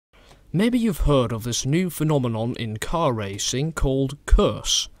Maybe you've heard of this new phenomenon in car racing called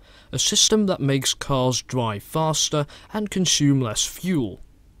KERS, a system that makes cars drive faster and consume less fuel.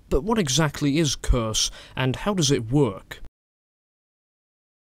 But what exactly is KERS and how does it work?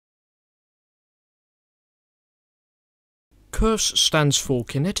 KERS stands for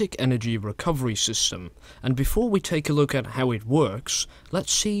Kinetic Energy Recovery System, and before we take a look at how it works,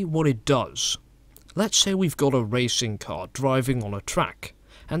 let's see what it does. Let's say we've got a racing car driving on a track,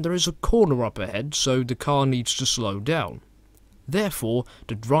 and there is a corner up ahead, so the car needs to slow down. Therefore,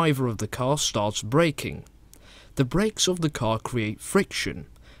 the driver of the car starts braking. The brakes of the car create friction.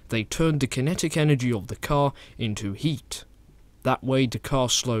 They turn the kinetic energy of the car into heat. That way the car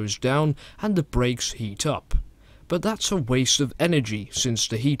slows down and the brakes heat up. But that's a waste of energy, since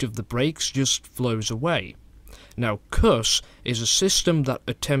the heat of the brakes just flows away. Now, KERS is a system that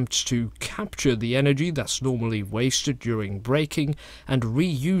attempts to capture the energy that's normally wasted during braking and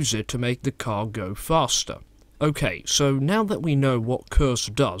reuse it to make the car go faster. Okay, so now that we know what KERS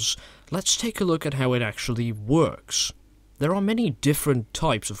does, let's take a look at how it actually works. There are many different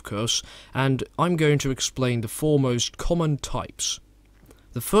types of KERS, and I'm going to explain the four most common types.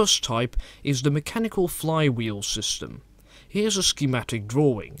 The first type is the mechanical flywheel system. Here's a schematic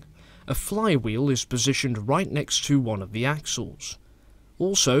drawing. A flywheel is positioned right next to one of the axles.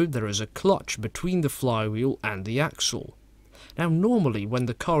 Also, there is a clutch between the flywheel and the axle. Now, normally when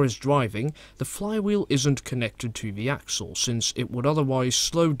the car is driving, the flywheel isn't connected to the axle, since it would otherwise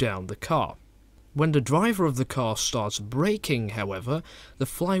slow down the car. When the driver of the car starts braking, however, the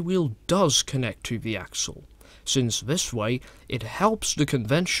flywheel does connect to the axle, since this way it helps the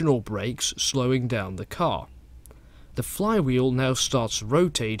conventional brakes slowing down the car. The flywheel now starts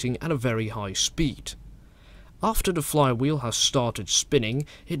rotating at a very high speed. After the flywheel has started spinning,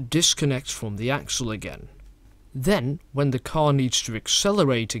 it disconnects from the axle again. Then, when the car needs to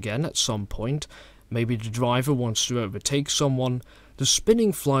accelerate again at some point, maybe the driver wants to overtake someone, the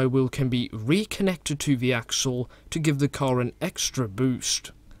spinning flywheel can be reconnected to the axle to give the car an extra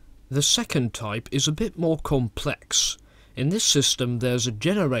boost. The second type is a bit more complex. In this system, there's a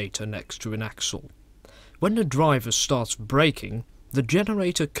generator next to an axle. When the driver starts braking, the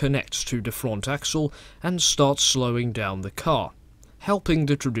generator connects to the front axle and starts slowing down the car, helping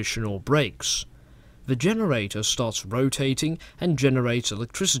the traditional brakes. The generator starts rotating and generates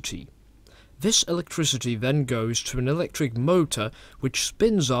electricity. This electricity then goes to an electric motor which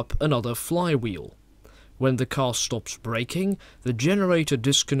spins up another flywheel. When the car stops braking, the generator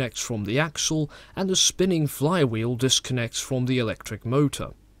disconnects from the axle and the spinning flywheel disconnects from the electric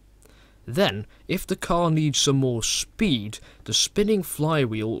motor. Then, if the car needs some more speed, the spinning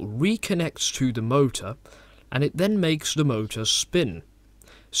flywheel reconnects to the motor, and it then makes the motor spin.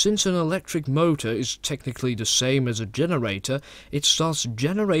 Since an electric motor is technically the same as a generator, it starts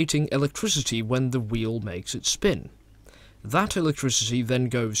generating electricity when the wheel makes it spin. That electricity then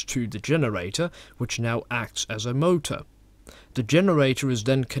goes to the generator, which now acts as a motor. The generator is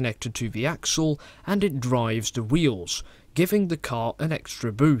then connected to the axle, and it drives the wheels, giving the car an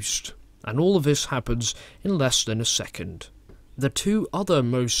extra boost. And all of this happens in less than a second. The two other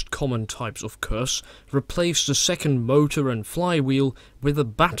most common types of KERS replace the second motor and flywheel with a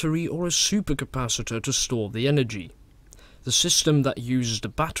battery or a supercapacitor to store the energy. The system that uses the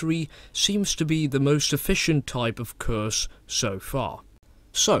battery seems to be the most efficient type of KERS so far.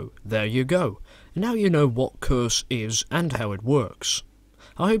 So, there you go. Now you know what KERS is and how it works.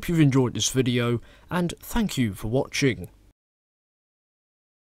 I hope you've enjoyed this video, and thank you for watching.